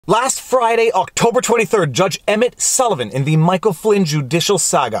Last Friday, October 23rd, Judge Emmett Sullivan in the Michael Flynn judicial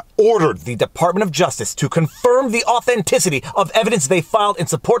saga ordered the Department of Justice to confirm the authenticity of evidence they filed in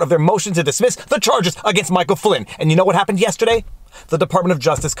support of their motion to dismiss the charges against Michael Flynn. And you know what happened yesterday? The Department of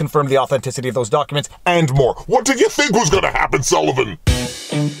Justice confirmed the authenticity of those documents and more. What did you think was going to happen, Sullivan?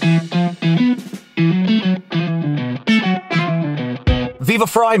 Viva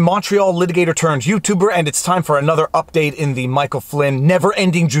Frei, Montreal litigator turned YouTuber, and it's time for another update in the Michael Flynn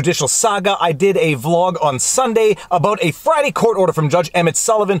never-ending judicial saga. I did a vlog on Sunday about a Friday court order from Judge Emmett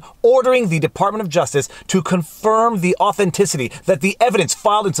Sullivan ordering the Department of Justice to confirm the authenticity that the evidence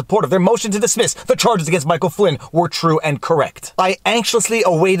filed in support of their motion to dismiss the charges against Michael Flynn were true and correct. I anxiously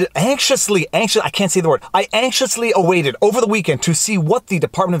awaited over the weekend to see what the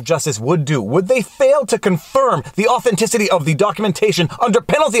Department of Justice would do. Would they fail to confirm the authenticity of the documentation under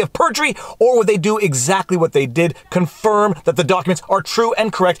penalty of perjury, or would they do exactly what they did, confirm that the documents are true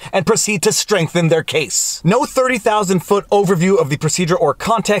and correct, and proceed to strengthen their case? No 30,000-foot overview of the procedure or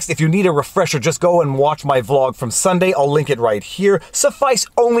context. If you need a refresher, just go and watch my vlog from Sunday. I'll link it right here. Suffice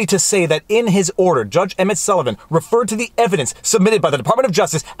only to say that in his order, Judge Emmett Sullivan referred to the evidence submitted by the Department of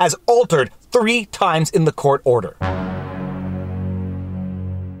Justice as altered 3 times in the court order.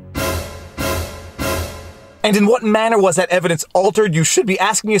 And in what manner was that evidence altered? You should be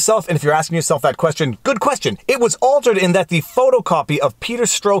asking yourself, and if you're asking yourself that question, good question. It was altered in that the photocopy of Peter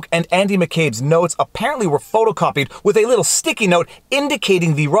Stroke and Andy McCabe's notes apparently were photocopied with a little sticky note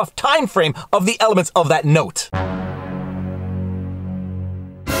indicating the rough time frame of the elements of that note.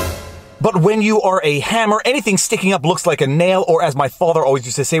 But when you are a hammer, anything sticking up looks like a nail, or as my father always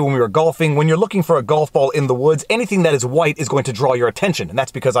used to say when we were golfing, when you're looking for a golf ball in the woods, anything that is white is going to draw your attention, and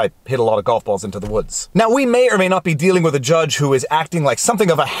that's because I hit a lot of golf balls into the woods. Now, we may or may not be dealing with a judge who is acting like something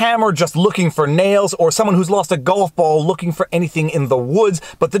of a hammer just looking for nails, or someone who's lost a golf ball looking for anything in the woods,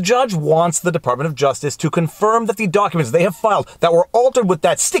 but the judge wants the Department of Justice to confirm that the documents they have filed that were altered with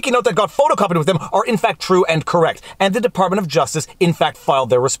that sticky note that got photocopied with them are in fact true and correct, and the Department of Justice in fact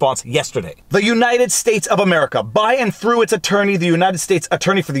filed their response yesterday. The United States of America, by and through its attorney, the United States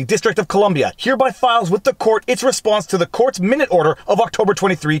Attorney for the District of Columbia, hereby files with the court its response to the court's minute order of October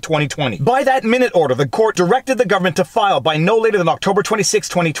 23, 2020. By that minute order, the court directed the government to file by no later than October 26,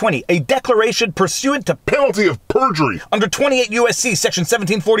 2020, a declaration pursuant to Penalty of perjury under 28 U.S.C. Section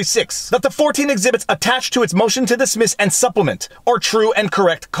 1746 that the 14 exhibits attached to its motion to dismiss and supplement are true and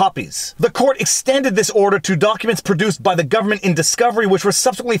correct copies. The court extended this order to documents produced by the government in discovery, which were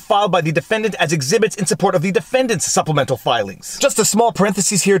subsequently filed by the defendant as exhibits in support of the defendant's supplemental filings. Just a small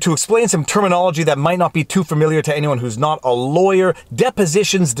parenthesis here to explain some terminology that might not be too familiar to anyone who's not a lawyer.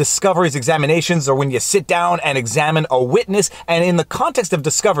 Depositions, discoveries, examinations are when you sit down and examine a witness, and in the context of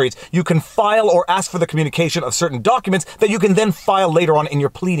discoveries, you can file or ask for the communication of certain documents that you can then file later on in your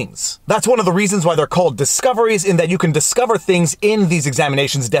pleadings. That's one of the reasons why they're called discoveries, in that you can discover things in these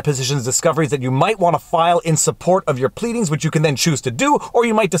examinations, depositions, discoveries that you might want to file in support of your pleadings, which you can then choose to do, or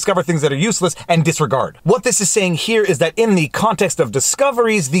you might discover things that are useless and disregard. What this is saying here is that in the context of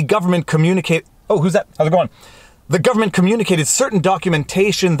discoveries, the government communicate... Oh, who's that? How's it going? The government communicated certain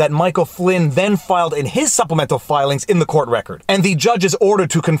documentation that Michael Flynn then filed in his supplemental filings in the court record. And the judge's order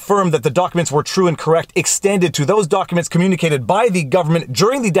to confirm that the documents were true and correct extended to those documents communicated by the government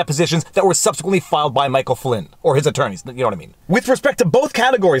during the depositions that were subsequently filed by Michael Flynn, or his attorneys, you know what I mean. With respect to both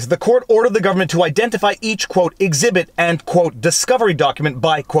categories, the court ordered the government to identify each, quote, exhibit and, quote, discovery document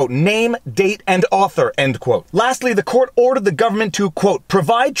by, quote, name, date, and author, end quote. Lastly, the court ordered the government to, quote,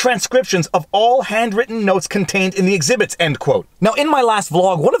 provide transcriptions of all handwritten notes contained in the exhibits, end quote. Now, in my last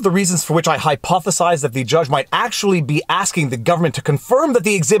vlog, one of the reasons for which I hypothesized that the judge might actually be asking the government to confirm that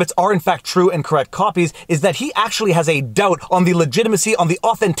the exhibits are in fact true and correct copies is that he actually has a doubt on the legitimacy, on the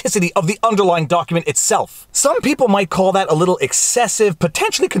authenticity of the underlying document itself. Some people might call that a little excessive,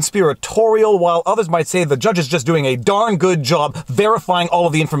 potentially conspiratorial, while others might say the judge is just doing a darn good job verifying all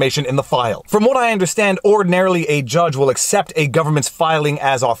of the information in the file. From what I understand, ordinarily a judge will accept a government's filing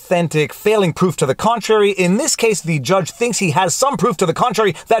as authentic, failing proof to the contrary. In this case, the judge thinks he has some proof to the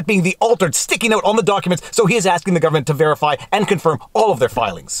contrary, that being the altered sticky note on the documents, so he is asking the government to verify and confirm all of their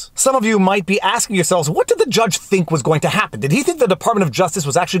filings. Some of you might be asking yourselves, what did the judge think was going to happen? Did he think the Department of Justice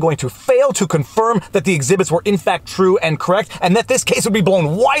was actually going to fail to confirm that the exhibits were in fact true and correct, and that this case would be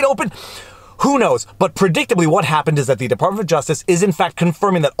blown wide open? Who knows? But predictably what happened is that the Department of Justice is in fact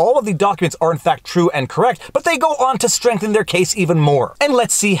confirming that all of the documents are in fact true and correct, but they go on to strengthen their case even more. And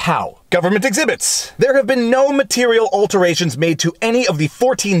let's see how. Government exhibits. There have been no material alterations made to any of the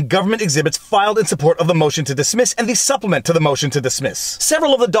 14 government exhibits filed in support of the motion to dismiss and the supplement to the motion to dismiss.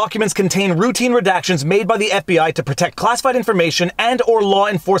 Several of the documents contain routine redactions made by the FBI to protect classified information and or law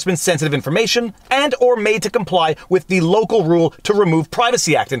enforcement sensitive information, and or made to comply with the local rule to remove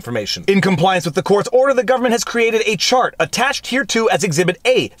Privacy Act information. In compliance with the court's order, the government has created a chart attached hereto as Exhibit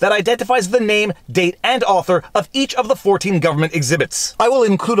A that identifies the name, date, and author of each of the 14 government exhibits. I will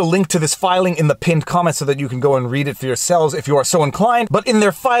include a link to this filing in the pinned comment so that you can go and read it for yourselves if you are so inclined, but in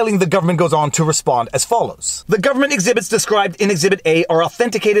their filing, the government goes on to respond as follows. The government exhibits described in Exhibit A are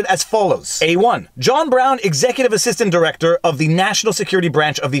authenticated as follows. A1. John Brown, Executive Assistant Director of the National Security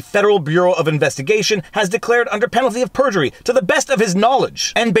Branch of the Federal Bureau of Investigation, has declared under penalty of perjury, to the best of his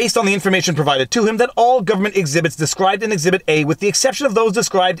knowledge, and based on the information provided to him, that all government exhibits described in Exhibit A, with the exception of those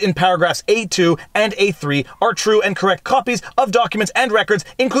described in paragraphs A2 and A3, are true and correct copies of documents and records,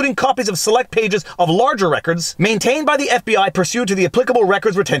 including copies of select pages of larger records maintained by the FBI pursuant to the applicable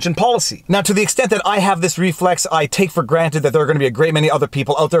records retention policy. Now, to the extent that I have this reflex, I take for granted that there are going to be a great many other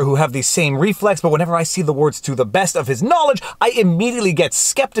people out there who have the same reflex, but whenever I see the words "to the best of his knowledge," I immediately get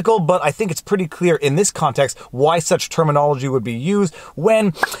skeptical, but I think it's pretty clear in this context why such terminology would be used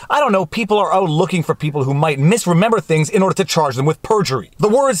when, I don't know, people are out looking for people who might misremember things in order to charge them with perjury. The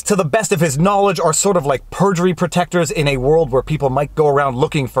words "to the best of his knowledge" are sort of like perjury protectors in a world where people might go around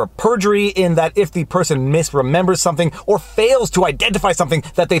looking for perjury, in that if the person misremembers something or fails to identify something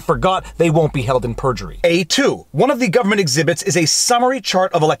that they forgot, they won't be held in perjury. A2. One of the government exhibits is a summary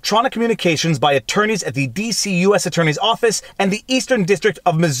chart of electronic communications by attorneys at the DC U.S. Attorney's Office and the Eastern District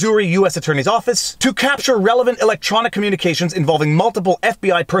of Missouri U.S. Attorney's Office to capture relevant electronic communications involving multiple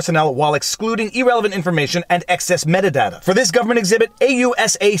FBI personnel while excluding irrelevant information and excess metadata. For this government exhibit,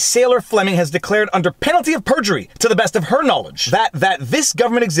 AUSA Sailor Fleming has declared under penalty of perjury, to the best of her knowledge, that this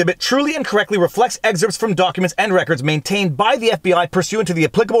government exhibit truly and correctly reflects excerpts from documents and records maintained by the FBI pursuant to the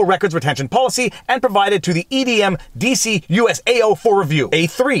applicable records retention policy and provided to the EDM DC USAO for review.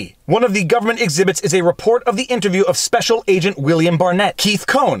 A3. One of the government exhibits is a report of the interview of Special Agent William Barnett. Keith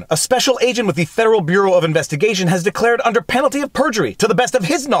Cohn, a special agent with the Federal Bureau of Investigation, has declared under penalty of perjury, to the best of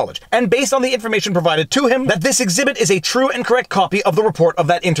his knowledge, and based on the information provided to him, that this exhibit is a true and correct copy of the report of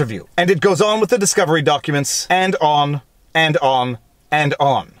that interview. And it goes on with the discovery documents, and on, and on, and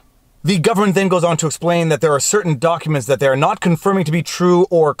on. The government then goes on to explain that there are certain documents that they are not confirming to be true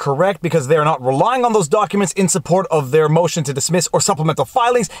or correct because they are not relying on those documents in support of their motion to dismiss or supplemental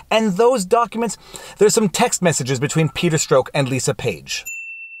filings, and those documents, there's some text messages between Peter Strzok and Lisa Page.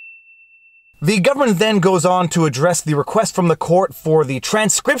 The government then goes on to address the request from the court for the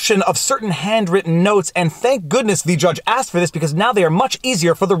transcription of certain handwritten notes, and thank goodness the judge asked for this because now they are much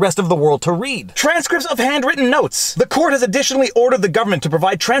easier for the rest of the world to read. Transcripts of handwritten notes. The court has additionally ordered the government to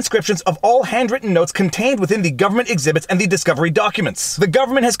provide transcriptions of all handwritten notes contained within the government exhibits and the discovery documents. The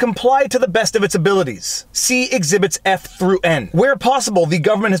government has complied to the best of its abilities. See Exhibits F through N. Where possible, the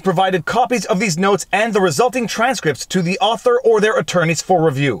government has provided copies of these notes and the resulting transcripts to the author or their attorneys for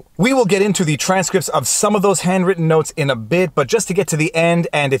review. We will get into the transcripts of some of those handwritten notes in a bit, but just to get to the end,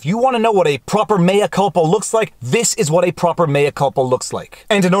 and if you want to know what a proper mea culpa looks like, this is what a proper mea culpa looks like.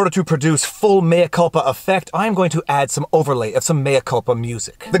 And in order to produce full mea culpa effect, I'm going to add some overlay of some mea culpa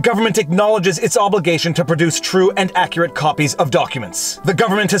music. The government acknowledges its obligation to produce true and accurate copies of documents. The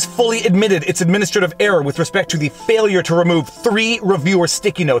government has fully admitted its administrative error with respect to the failure to remove 3 reviewer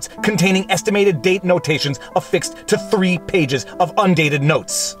sticky notes containing estimated date notations affixed to 3 pages of undated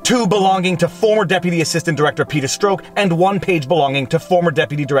notes. 2 belonging to former Deputy Assistant Director Peter Strzok and 1 page belonging to former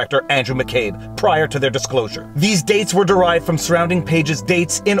Deputy Director Andrew McCabe prior to their disclosure. These dates were derived from surrounding pages'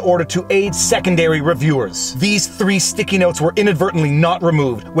 dates in order to aid secondary reviewers. These 3 sticky notes were inadvertently not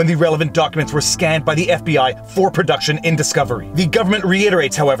removed when the relevant documents were scanned by the FBI for production in discovery. The government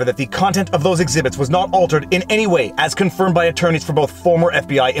reiterates, however, that the content of those exhibits was not altered in any way, as confirmed by attorneys for both former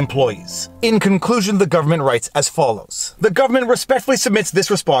FBI employees. In conclusion, the government writes as follows. The government respectfully submits this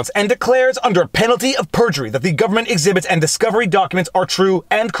response and declares under penalty of perjury that the government exhibits and discovery documents are true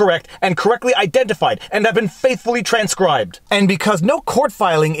and correctly identified and have been faithfully transcribed. And because no court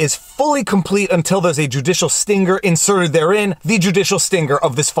filing is fully complete until there's a judicial stinger inserted therein, the judicial stinger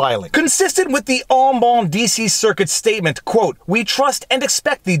of this filing. Consistent with the en banc DC Circuit statement, quote, "We trust and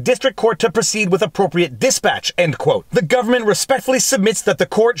expect the district court to proceed with appropriate dispatch," end quote. The government respectfully submits that the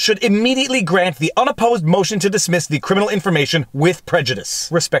court should immediately grant the unopposed motion to dismiss the criminal information with prejudice.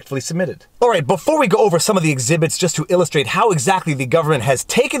 Respectfully submitted. Alright, before we go over some of the exhibits just to illustrate how exactly the government has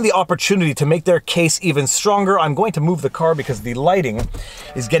taken the opportunity to make their case even stronger, I'm going to move the car because the lighting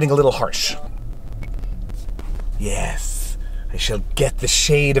is getting a little harsh. Yes. I shall get the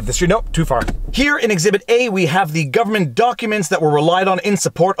shade of this. Nope, too far. Here in Exhibit A, we have the government documents that were relied on in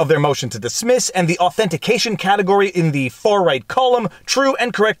support of their motion to dismiss, and the authentication category in the far right column, true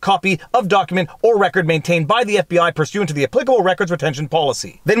and correct copy of document or record maintained by the FBI pursuant to the applicable records retention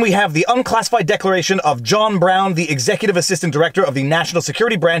policy. Then we have the unclassified declaration of John Brown, the Executive Assistant Director of the National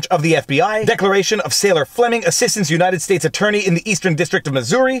Security Branch of the FBI, declaration of Sailor Fleming, Assistant United States Attorney in the Eastern District of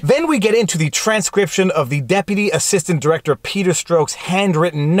Missouri. Then we get into the transcription of the Deputy Assistant Director Peter Strzok's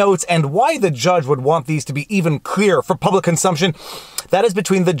handwritten notes, and why the judge would want these to be even clearer for public consumption, that is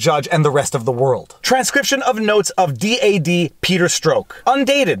between the judge and the rest of the world. Transcription of notes of DAD Peter Strzok.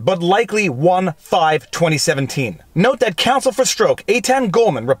 Undated, but likely 1/5/2017. Note that counsel for Strzok, Eitan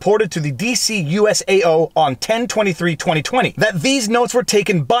Goldman, reported to the DC USAO on 10/23/2020 that these notes were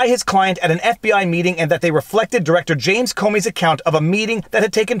taken by his client at an FBI meeting and that they reflected Director James Comey's account of a meeting that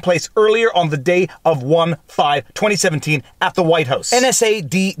had taken place earlier on the day of 1/5/2017 at the White House. NSA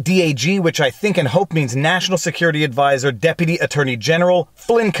DAG, which I think and hope means National Security Advisor, Deputy Attorney General,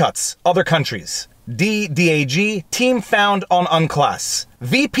 Flynn cuts, other countries. DAG, team found on unclass.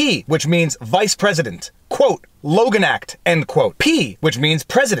 VP, which means Vice President. Quote, Logan Act, end quote. P, which means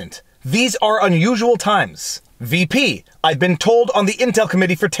President. These are unusual times. VP, I've been told on the Intel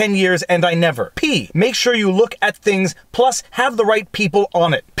Committee for 10 years and I never. P, make sure you look at things plus have the right people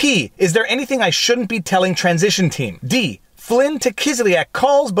on it. P, is there anything I shouldn't be telling transition team? D, Flynn to Kislyak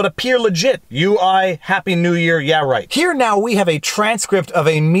calls but appear legit. UI, Happy New Year, yeah right. Here now we have a transcript of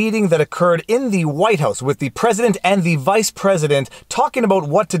a meeting that occurred in the White House with the president and the vice president talking about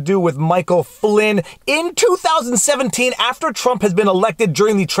what to do with Michael Flynn in 2017 after Trump has been elected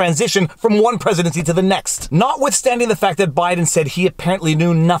during the transition from one presidency to the next. Notwithstanding the fact that Biden said he apparently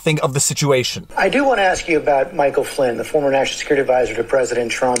knew nothing of the situation. I do want to ask you about Michael Flynn, the former National Security Advisor to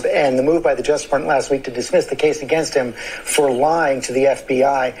President Trump, and the move by the Justice Department last week to dismiss the case against him for lying to the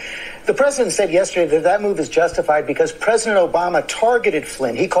FBI. The president said yesterday that that move is justified because President Obama targeted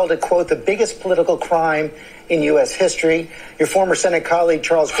Flynn. He called it, quote, the biggest political crime in U.S. history. Your former Senate colleague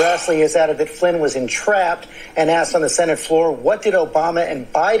Charles Grassley has added that Flynn was entrapped and asked on the Senate floor, what did Obama and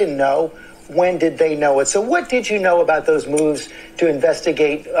Biden know? When did they know it? So what did you know about those moves to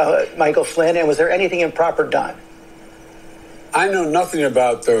investigate Michael Flynn, and was there anything improper done? I know nothing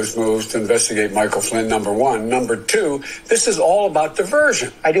about those moves to investigate Michael Flynn, number one. Number two, this is all about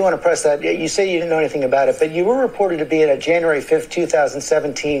diversion. I do want to press that. You say you didn't know anything about it, but you were reported to be at a January 5th,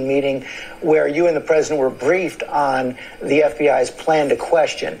 2017 meeting where you and the president were briefed on the FBI's plan to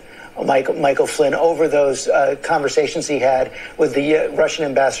question Michael Flynn over those conversations he had with the Russian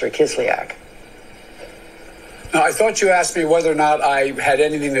ambassador Kislyak. Now, I thought you asked me whether or not I had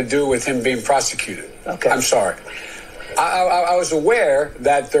anything to do with him being prosecuted. Okay. I'm sorry. I was aware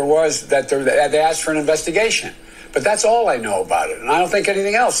that they asked for an investigation, but that's all I know about it, and I don't think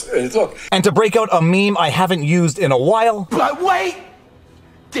anything else. Look. And to break out a meme I haven't used in a while. But wait,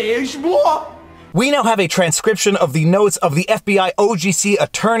 there's more. We now have a transcription of the notes of the FBI OGC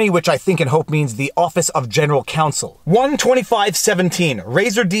attorney, which I think and hope means the Office of General Counsel. 1/25/17,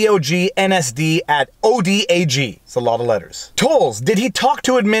 Razor DOG NSD at ODAG. It's a lot of letters. Tolls, did he talk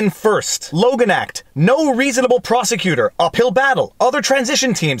to admin first? Logan Act, no reasonable prosecutor, uphill battle, other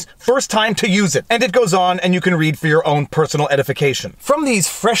transition teams, first time to use it. And it goes on, and you can read for your own personal edification. From these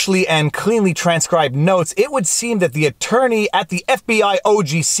freshly and cleanly transcribed notes, it would seem that the attorney at the FBI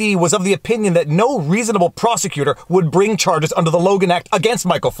OGC was of the opinion that no reasonable prosecutor would bring charges under the Logan Act against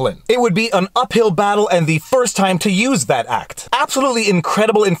Michael Flynn. It would be an uphill battle and the first time to use that act. Absolutely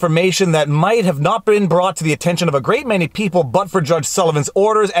incredible information that might have not been brought to the attention of a great many people but for Judge Sullivan's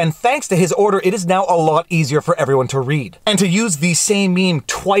orders, and thanks to his order, it is now a lot easier for everyone to read. And to use the same meme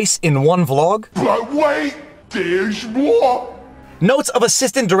twice in one vlog? But wait, there's more. Notes of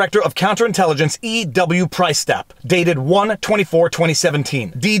Assistant Director of Counterintelligence E.W. Pricestap, dated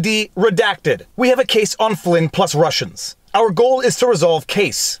 1/24/2017. DD redacted. We have a case on Flynn plus Russians. Our goal is to resolve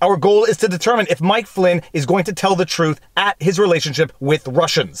case. Our goal is to determine if Mike Flynn is going to tell the truth at his relationship with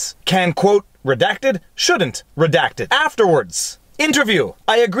Russians. Can, quote, redacted, shouldn't, redacted. Afterwards. Interview.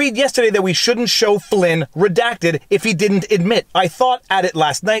 I agreed yesterday that we shouldn't show Flynn redacted if he didn't admit. I thought at it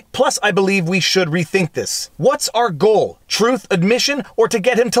last night, plus I believe we should rethink this. What's our goal? Truth, admission, or to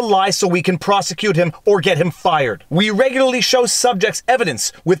get him to lie so we can prosecute him or get him fired? We regularly show subjects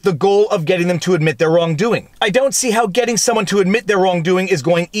evidence with the goal of getting them to admit their wrongdoing. I don't see how getting someone to admit their wrongdoing is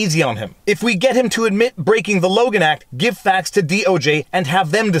going easy on him. If we get him to admit breaking the Logan Act, give facts to DOJ and have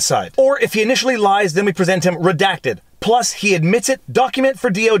them decide. Or if he initially lies, then we present him redacted. plus he admits it, document for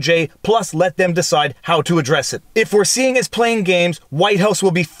DOJ, plus let them decide how to address it. If we're seeing as playing games, White House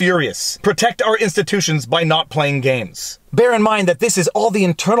will be furious. Protect our institutions by not playing games. Bear in mind that this is all the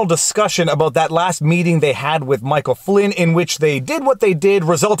internal discussion about that last meeting they had with Michael Flynn, in which they did what they did,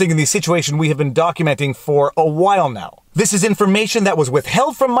 resulting in the situation we have been documenting for a while now. This is information that was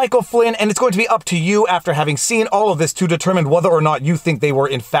withheld from Michael Flynn, and it's going to be up to you after having seen all of this to determine whether or not you think they were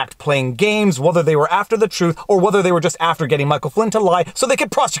in fact playing games, whether they were after the truth, or whether they were just after getting Michael Flynn to lie so they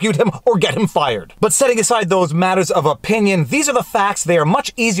could prosecute him or get him fired. But setting aside those matters of opinion, these are the facts. They are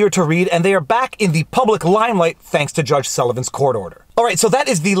much easier to read, and they are back in the public limelight thanks to Judge Sullivan's court order. Alright, so that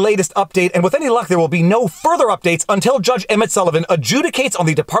is the latest update, and with any luck there will be no further updates until Judge Emmett Sullivan adjudicates on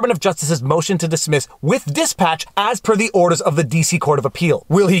the Department of Justice's motion to dismiss with dispatch as per the orders of the DC Court of Appeal.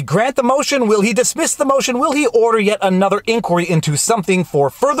 Will he grant the motion? Will he dismiss the motion? Will he order yet another inquiry into something for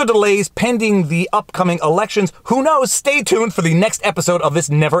further delays pending the upcoming elections? Who knows? Stay tuned for the next episode of this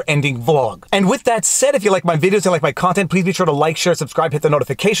never-ending vlog. And with that said, if you like my videos and like my content, please be sure to like, share, subscribe, hit the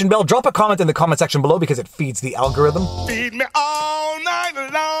notification bell, drop a comment in the comment section below because it feeds the algorithm. Feed me all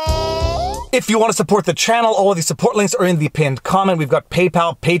night long. If you want to support the channel, all of the support links are in the pinned comment. We've got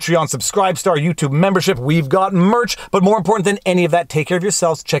PayPal, Patreon, Subscribestar, YouTube membership. We've got merch. But more important than any of that, take care of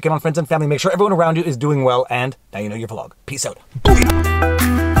yourselves, check in on friends and family, make sure everyone around you is doing well, and now you know your vlog. Peace out. Booyah.